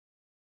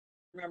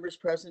Members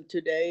present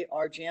today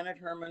are Janet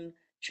Herman,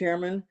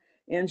 Chairman,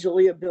 and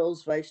Julia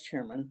Bills, Vice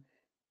Chairman.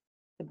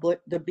 The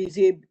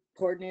BZA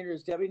coordinator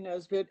is Debbie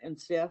Nesbitt, and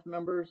staff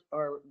members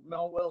are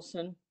Mel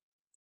Wilson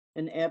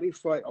and Abby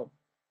Freutel.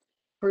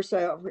 First,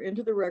 I offer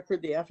into the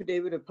record the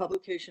affidavit of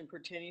publication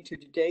pertaining to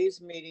today's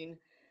meeting,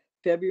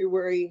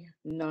 February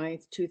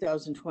 9th,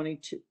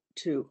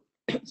 2022.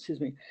 Excuse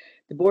me.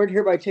 The board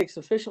hereby takes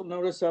official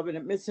notice of and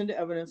admits into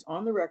evidence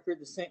on the record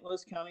the St.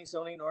 Louis County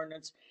Zoning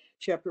Ordinance,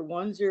 Chapter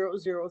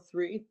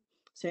 1003,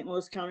 St.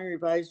 Louis County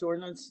Revised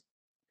Ordinance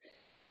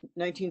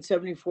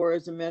 1974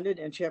 as amended,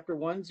 and Chapter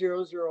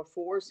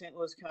 1004, St.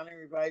 Louis County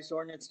Revised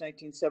Ordinance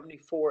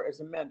 1974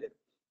 as amended.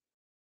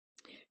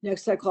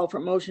 Next, I call for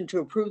a motion to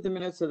approve the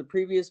minutes of the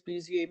previous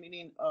BZA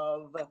meeting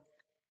of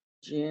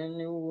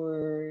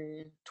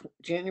January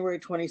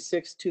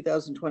 26,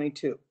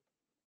 2022.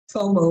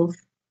 So moved.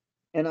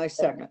 And I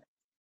second.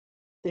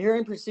 The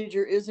hearing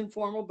procedure is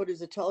informal, but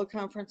is a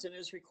teleconference and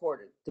is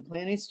recorded. The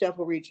planning staff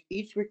will read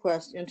each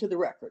request into the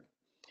record.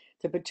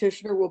 The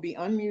petitioner will be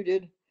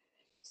unmuted,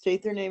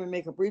 state their name, and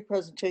make a brief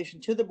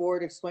presentation to the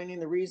board explaining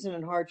the reason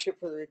and hardship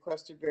for the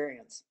requested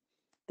variance.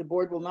 The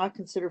board will not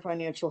consider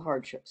financial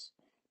hardships.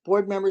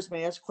 Board members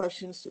may ask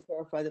questions to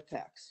clarify the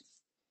facts.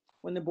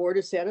 When the board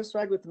is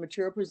satisfied with the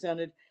material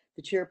presented,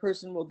 the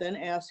chairperson will then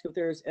ask if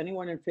there is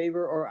anyone in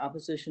favor or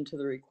opposition to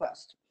the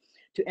request.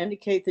 To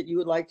indicate that you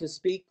would like to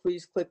speak,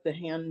 please click the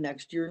hand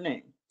next to your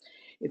name.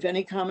 If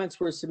any comments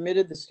were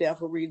submitted, the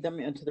staff will read them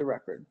into the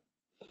record.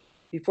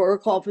 Before a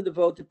call for the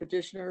vote, the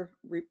petitioner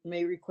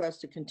may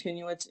request a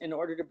continuance in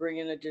order to bring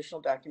in additional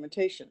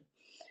documentation.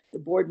 The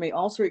board may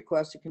also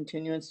request a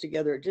continuance to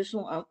gather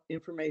additional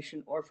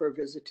information or for a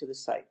visit to the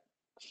site.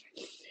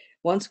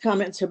 Once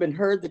comments have been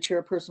heard, the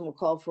chairperson will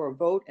call for a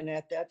vote, and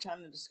at that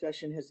time, the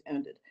discussion has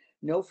ended.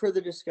 No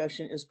further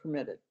discussion is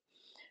permitted.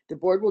 The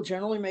board will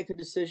generally make a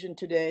decision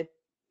today.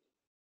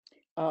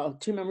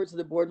 2 members of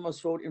the board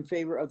must vote in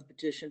favor of the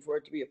petition for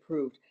it to be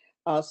approved.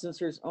 Since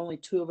there's only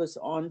 2 of us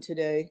on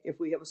today, if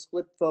we have a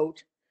split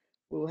vote,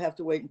 we will have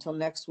to wait until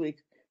next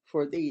week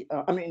for the,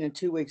 in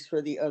 2 weeks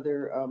for the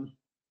other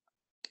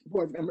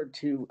board member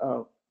to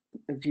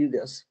view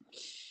this.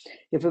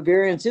 If a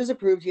variance is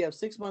approved, you have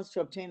 6 months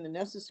to obtain the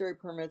necessary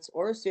permits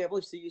or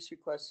establish the use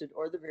requested,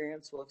 or the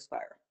variance will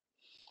expire.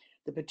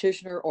 The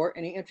petitioner or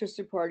any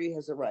interested party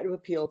has a right of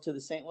appeal to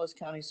the St. Louis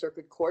County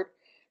Circuit Court.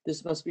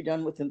 This must be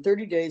done within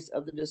 30 days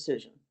of the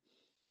decision.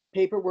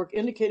 Paperwork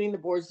indicating the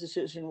board's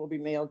decision will be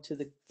mailed to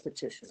the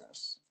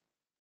petitioners.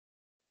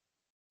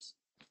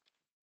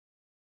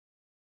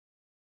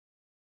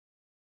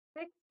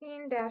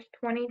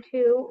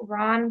 (16-22)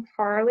 Ron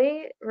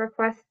Parley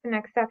requests an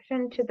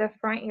exception to the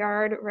front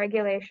yard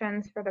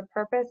regulations for the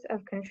purpose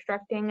of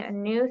constructing a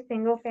new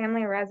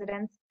single-family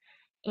residence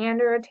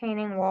and a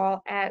retaining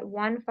wall at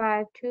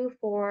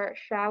 1524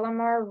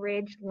 Shalimar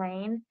Ridge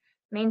Lane,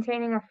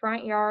 maintaining a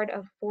front yard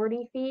of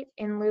 40 feet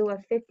in lieu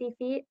of 50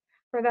 feet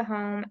for the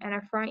home and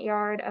a front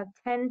yard of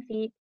 10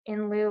 feet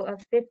in lieu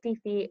of 50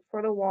 feet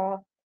for the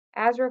wall,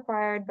 as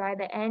required by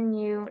the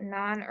NU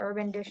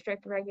non-urban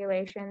district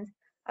regulations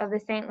of the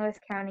St. Louis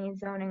County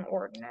Zoning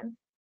Ordinance.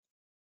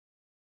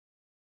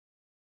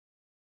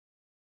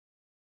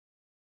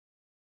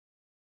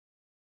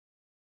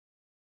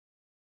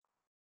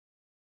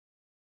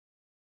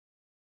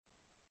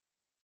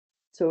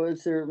 So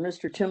is there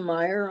Mr. Tim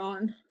Meyer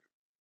on?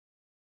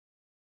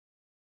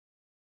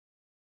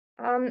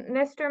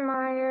 Mr.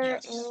 Meyer,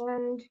 Yes.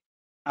 and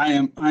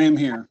I am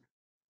here.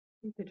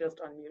 You could just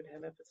unmute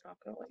him if it's not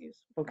going to let you.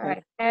 Okay. all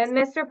right, and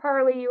Mr.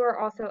 Parley, you are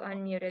also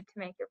unmuted to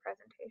make your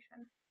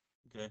presentation.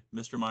 Okay,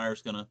 Mr.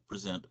 Meyer's going to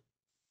present.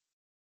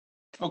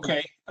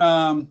 Okay.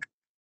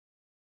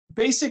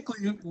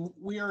 Basically,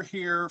 we are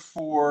here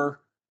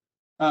for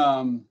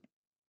the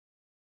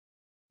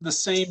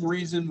same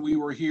reason we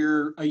were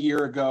here a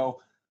year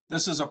ago.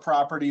 This is a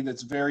property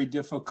that's very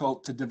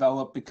difficult to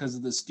develop because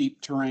of the steep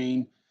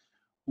terrain.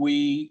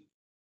 We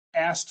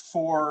asked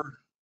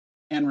for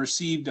and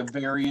received a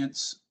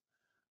variance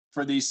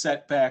for these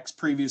setbacks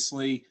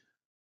previously.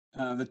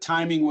 The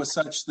timing was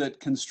such that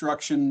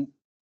construction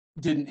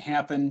didn't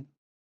happen.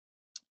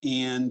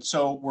 And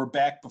so we're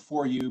back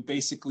before you,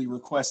 basically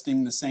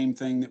requesting the same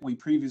thing that we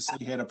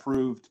previously had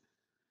approved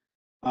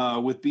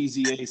with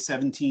BZA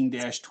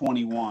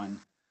 17-21.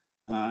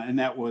 And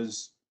that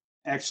was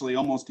actually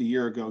almost a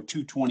year ago,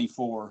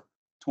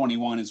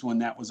 2/24/21 is when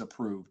that was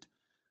approved.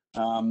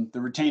 The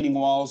retaining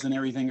walls and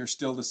everything are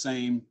still the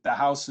same. The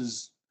house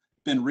has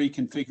been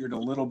reconfigured a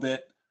little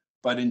bit,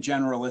 but in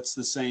general, it's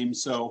the same.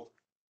 So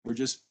we're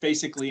just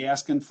basically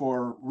asking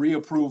for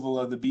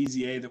reapproval of the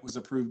BZA that was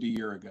approved a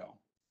year ago.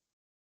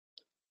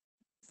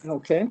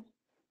 Okay.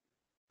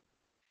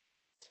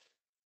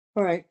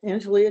 All right,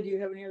 Angelia, do you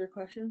have any other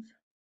questions?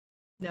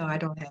 No, I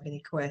don't have any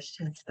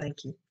questions.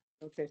 Thank you.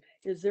 Okay,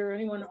 is there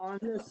anyone on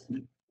this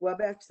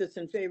WebEx that's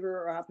in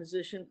favor or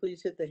opposition?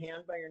 Please hit the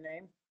hand by your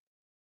name.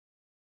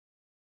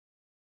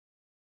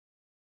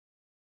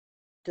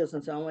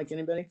 Doesn't sound like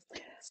anybody.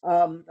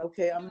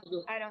 Okay,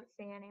 I don't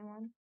see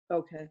anyone.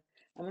 Okay,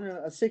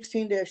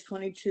 16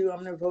 22,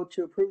 I'm gonna vote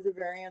to approve the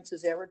variance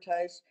as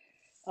advertised.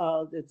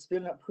 It's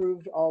been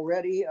approved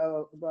already,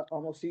 about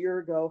almost a year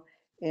ago,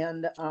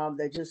 and,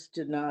 they just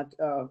did not,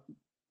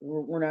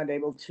 we're not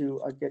able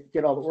to,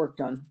 get all the work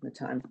done in the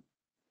time.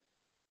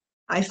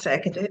 I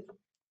second it.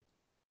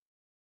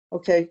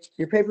 Okay,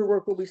 your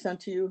paperwork will be sent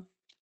to you.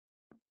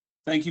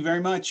 Thank you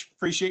very much.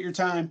 Appreciate your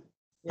time.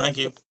 Thank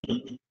Yes.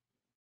 you.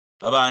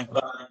 Bye-bye.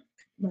 Bye.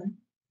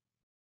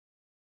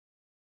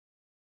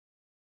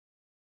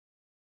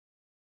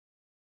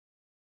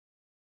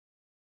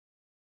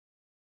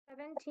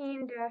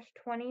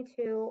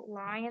 17-22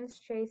 Lions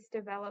Chase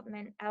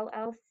Development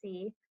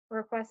LLC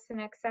requests an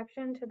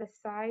exception to the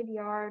side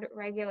yard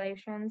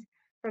regulations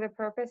for the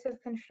purpose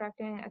of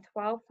constructing a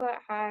 12-foot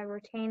high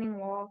retaining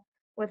wall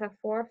with a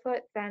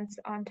 4-foot fence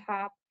on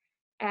top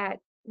at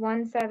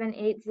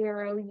 1780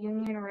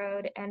 Union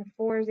Road and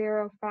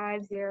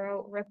 4050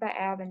 Ripa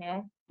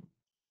Avenue,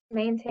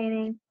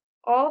 maintaining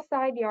all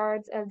side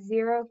yards of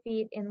 0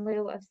 feet in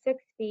lieu of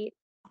 6 feet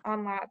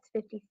on lots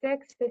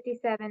 56,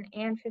 57,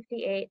 and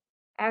 58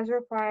 as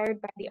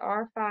required by the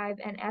R5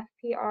 and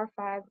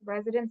FPR5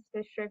 Residence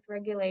District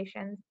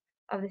regulations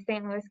of the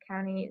St. Louis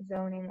County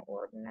Zoning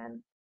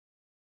Ordinance.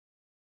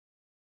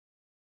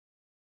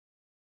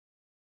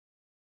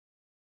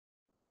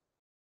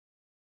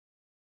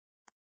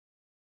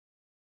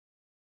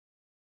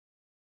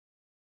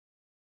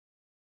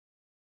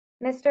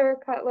 Mr.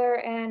 Cutler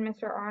and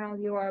Mr.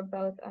 Arnold, you are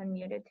both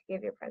unmuted to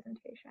give your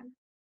presentation.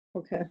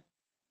 Okay,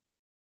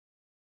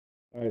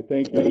 All right,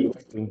 thank you.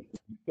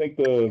 Thank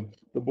the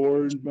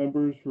board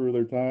members for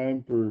their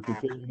time for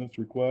considering this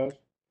request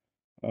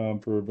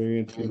for a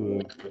variance to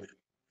the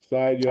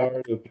side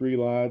yard of 3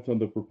 lots on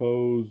the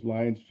proposed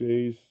Lions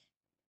Chase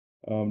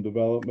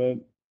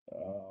development.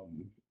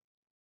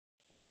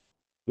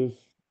 This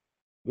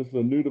is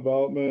a new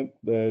development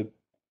that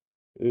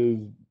is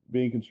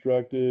being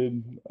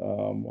constructed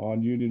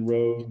on Union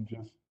Road,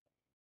 just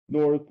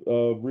north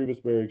of Rebus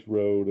Barracks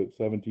Road at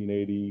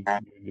 1780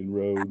 Union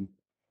Road.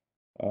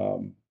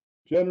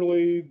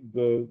 Generally,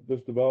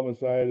 this development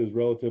site is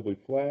relatively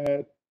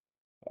flat,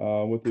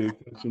 with the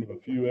exception of a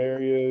few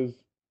areas.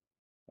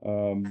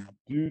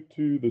 Due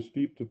to the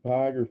steep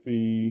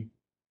topography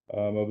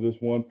of this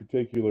one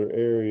particular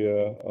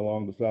area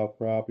along the south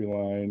property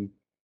line,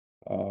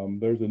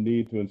 there's a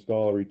need to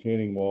install a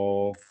retaining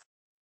wall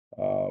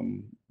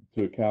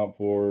to account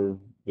for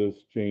this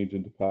change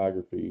in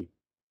topography.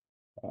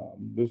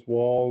 This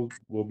wall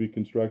will be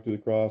constructed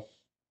across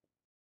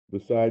the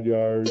side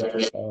yards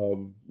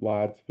of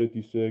lots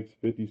 56,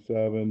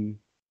 57,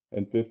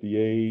 and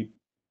 58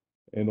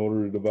 in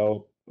order to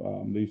develop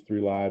these 3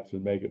 lots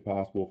and make it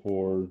possible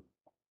for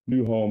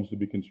new homes to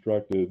be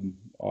constructed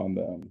on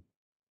them.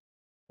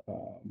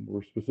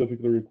 We're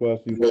specifically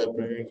requesting that the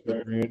variance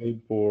be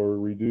granted for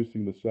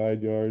reducing the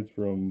side yards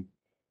from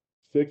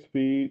 6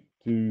 feet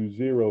to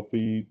 0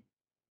 feet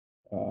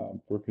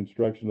for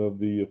construction of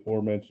the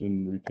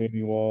aforementioned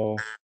retaining wall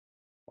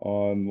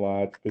on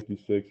lots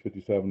 56,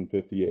 57, and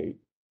 58.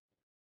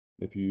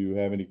 If you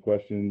have any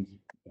questions,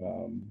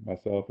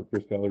 myself or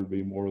Chris Keller would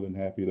be more than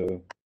happy to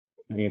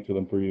answer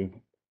them for you.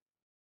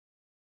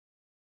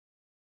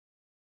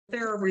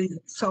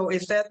 So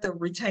is that the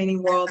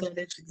retaining wall that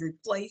it's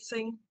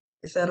replacing?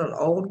 Is that an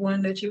old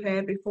one that you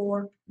had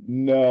before?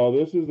 No,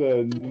 this is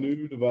a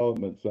new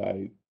development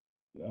site,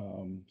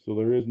 so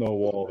there is no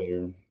wall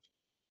there.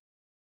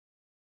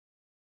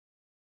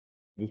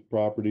 This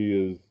property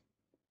is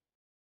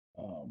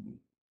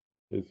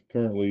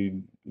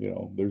currently,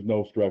 there's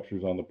no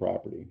structures on the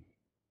property.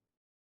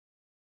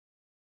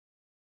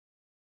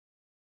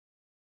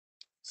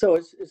 so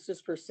it's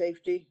just for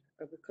safety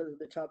because of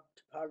the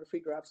topography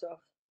drops off?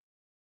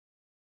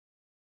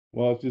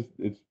 Well,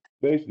 it's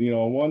basically,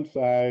 on one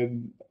side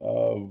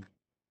of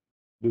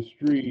the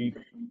street,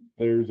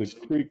 there's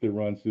a creek that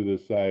runs through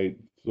this site,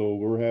 so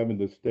we're having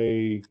to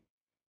stay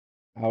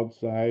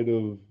outside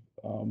of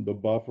the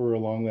buffer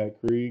along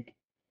that creek,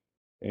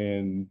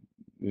 and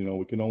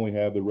we can only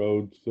have the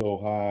road so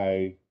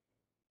high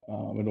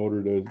in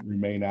order to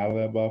remain out of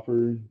that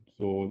buffer.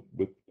 So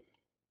with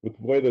the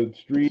way the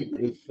street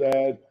is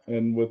set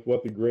and with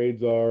what the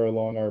grades are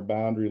along our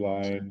boundary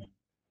line,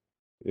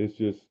 it's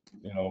just,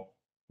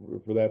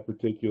 for that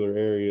particular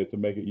area to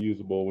make it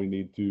usable, we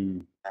need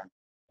to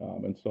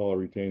install a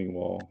retaining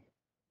wall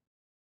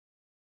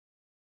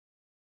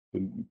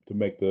to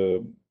make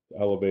the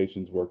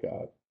elevations work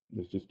out.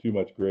 There's just too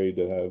much grade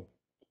to have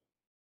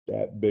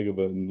that big of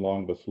a and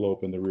long of a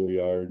slope in the rear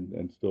yard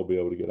and still be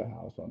able to get a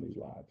house on these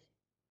lots.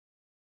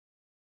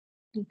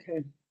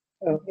 Okay.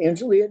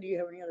 Angelia, do you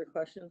have any other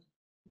questions?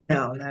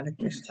 No, not at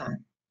this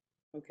time.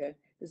 Okay.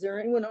 Is there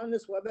anyone on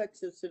this WebEx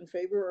that's in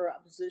favor or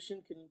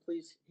opposition? Can you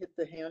please hit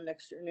the hand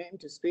next to your name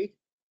to speak?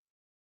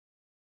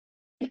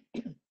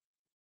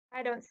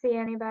 I don't see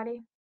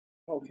anybody.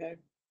 Okay.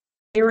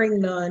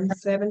 Hearing none,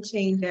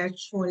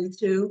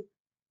 17-22,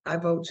 I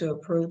vote to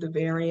approve the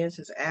variance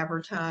as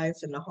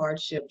advertised and the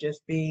hardship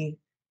just being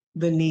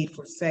the need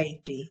for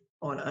safety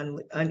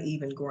on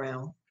uneven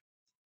ground.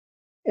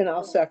 And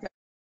I'll second.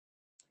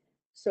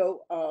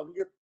 So,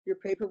 your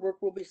paperwork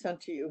will be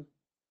sent to you.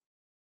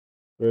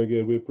 Very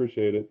good. We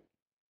appreciate it.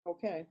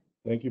 Okay.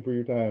 Thank you for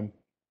your time.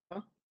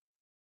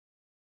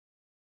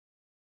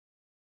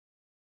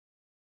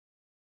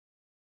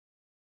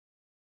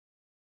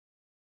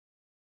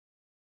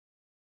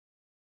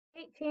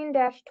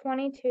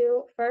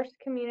 18-22 First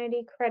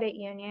Community Credit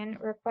Union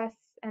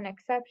requests an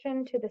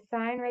exception to the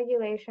sign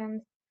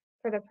regulations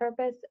for the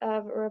purpose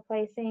of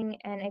replacing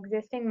an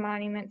existing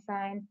monument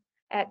sign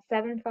at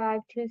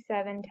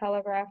 7527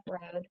 Telegraph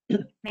Road,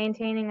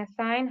 maintaining a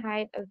sign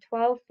height of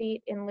 12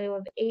 feet in lieu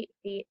of 8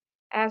 feet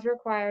as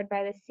required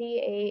by the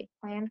C8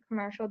 Planned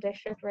Commercial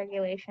District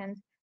Regulations,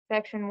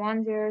 Section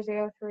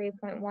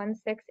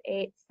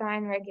 1003.168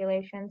 Sign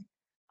Regulations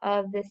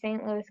of the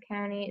St. Louis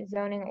County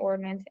Zoning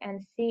Ordinance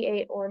and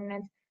C8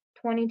 Ordinance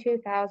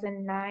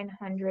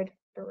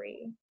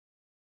 22,903.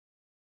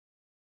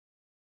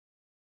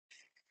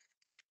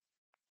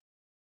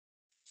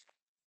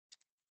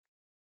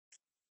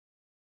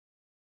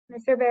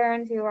 Mr.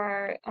 Behrens, you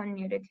are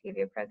unmuted to give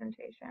your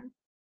presentation.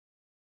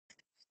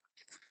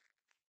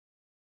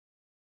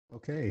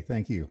 Okay,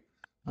 thank you.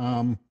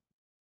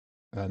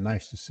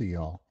 Nice to see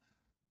y'all.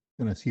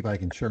 Gonna see if I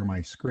can share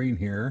my screen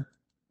here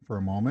for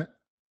a moment.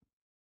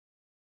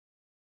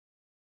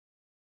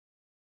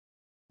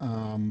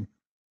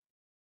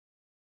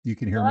 You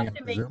can hear We'll me? have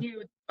to on make Zoom?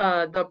 you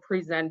the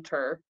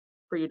presenter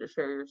for you to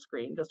share your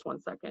screen. Just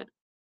 1 second.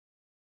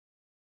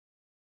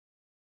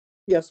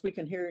 Yes, we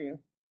can hear you.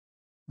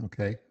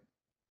 Okay,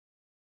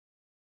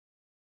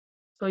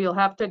 So you'll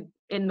have to,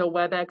 in the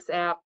Webex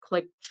app,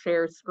 click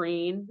share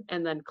screen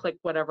and then click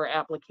whatever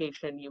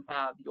application you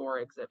have your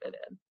exhibit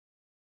in.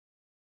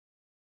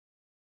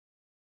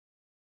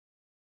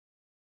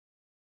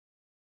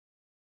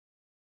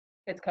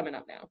 It's coming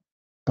up now.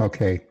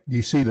 okay. Do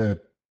you see the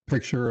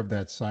picture of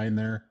that sign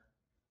there?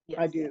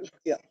 I Yes. do,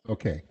 yeah.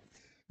 Okay,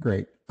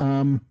 great.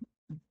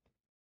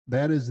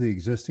 That is the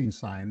existing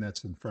sign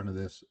that's in front of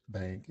this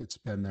bank. It's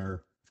been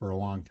there for a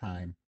long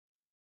time.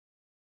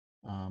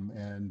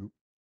 And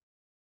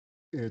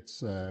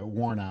it's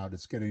worn out.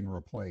 It's getting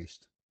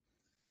replaced.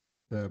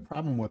 The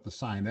problem with the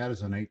sign, that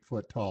is an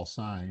 8-foot tall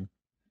sign,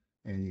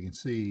 and you can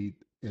see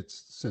it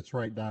sits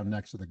right down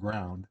next to the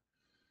ground.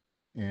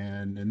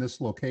 And in this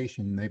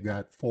location, they've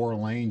got 4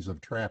 lanes of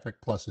traffic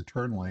plus a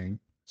turn lane.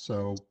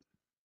 So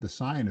the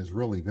sign is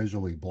really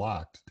visually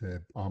blocked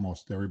to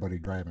almost everybody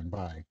driving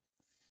by.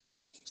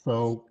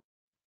 So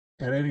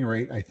at any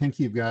rate, I think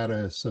you've got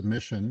a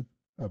submission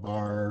of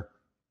our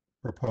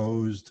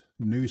proposed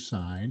new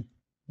sign.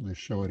 Let's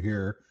show it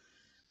here.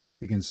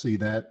 You can see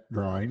that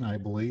drawing, I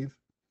believe.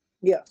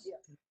 Yes.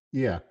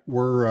 Yeah,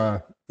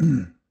 we're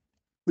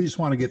we just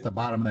want to get the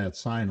bottom of that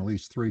sign at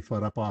least 3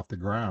 foot up off the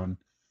ground,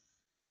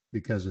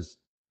 because it's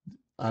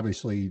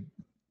obviously,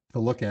 to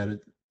look at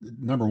it,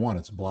 number one,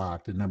 it's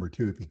blocked, and number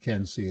two, if you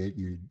can see it,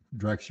 you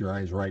direct your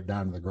eyes right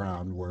down to the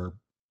ground where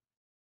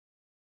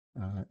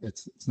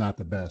it's not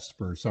the best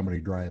for somebody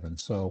driving.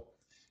 So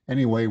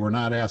anyway, we're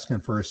not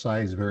asking for a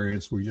size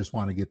variance. We just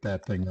want to get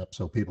that thing up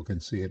so people can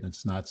see it and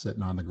it's not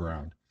sitting on the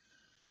ground.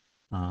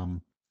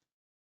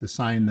 The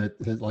sign that,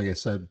 like I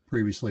said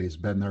previously, has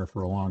been there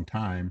for a long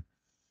time,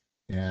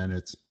 and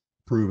it's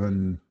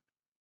proven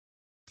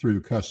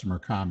through customer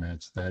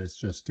comments that it's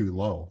just too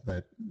low,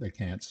 that they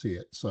can't see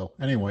it. So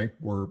anyway,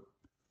 we're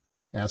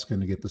asking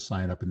to get the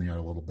sign up in the air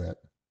a little bit.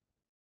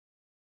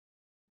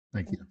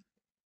 Thank you.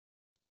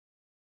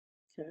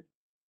 Okay.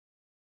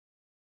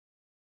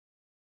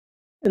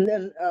 And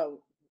then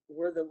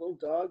where the little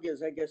dog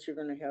is, I guess you're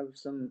going to have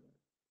some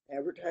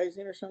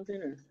advertising or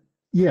something, or?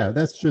 Yeah,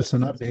 that's just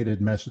an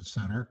updated message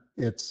center.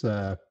 It's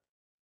I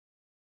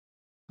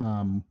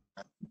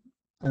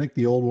think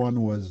the old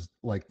one was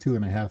like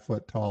 2.5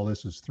 foot tall.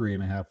 This is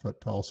 3.5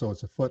 foot tall. So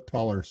it's a foot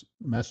taller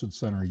message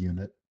center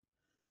unit,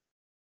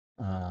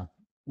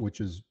 which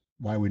is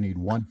why we need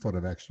 1 foot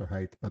of extra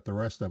height. But the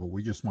rest of it,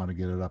 we just want to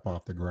get it up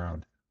off the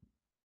ground.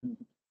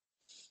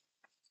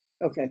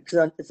 Okay,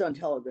 because it's on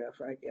Telegraph,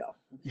 right? Yeah.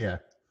 Yeah.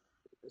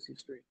 Busy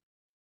street.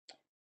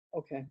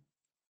 Okay.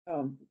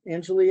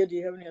 Angelia, do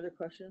you have any other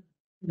questions?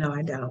 No,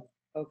 I don't.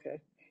 Okay.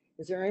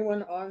 Is there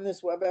anyone on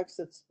this WebEx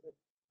that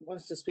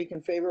wants to speak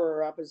in favor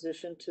or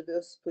opposition to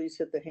this? Please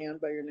hit the hand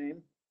by your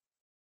name.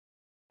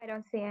 I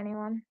don't see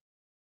anyone.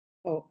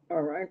 Oh,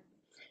 all right.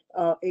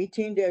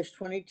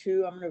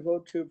 18-22, I'm going to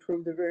vote to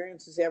approve the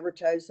variance as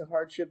advertised, the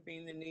hardship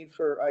being the need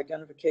for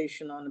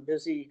identification on a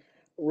busy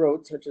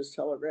road such as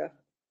Telegraph.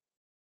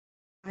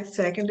 I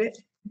second it.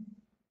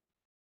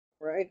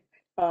 Right?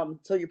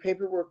 So your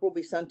paperwork will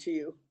be sent to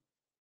you.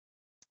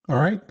 All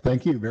right.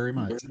 Thank you very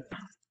much.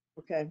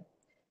 Okay.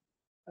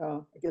 I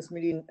guess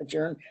meeting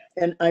adjourned.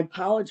 And I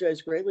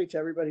apologize greatly to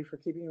everybody for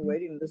keeping you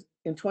waiting. This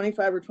in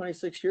 25 or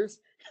 26 years,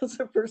 it's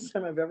the first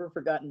time I've ever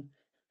forgotten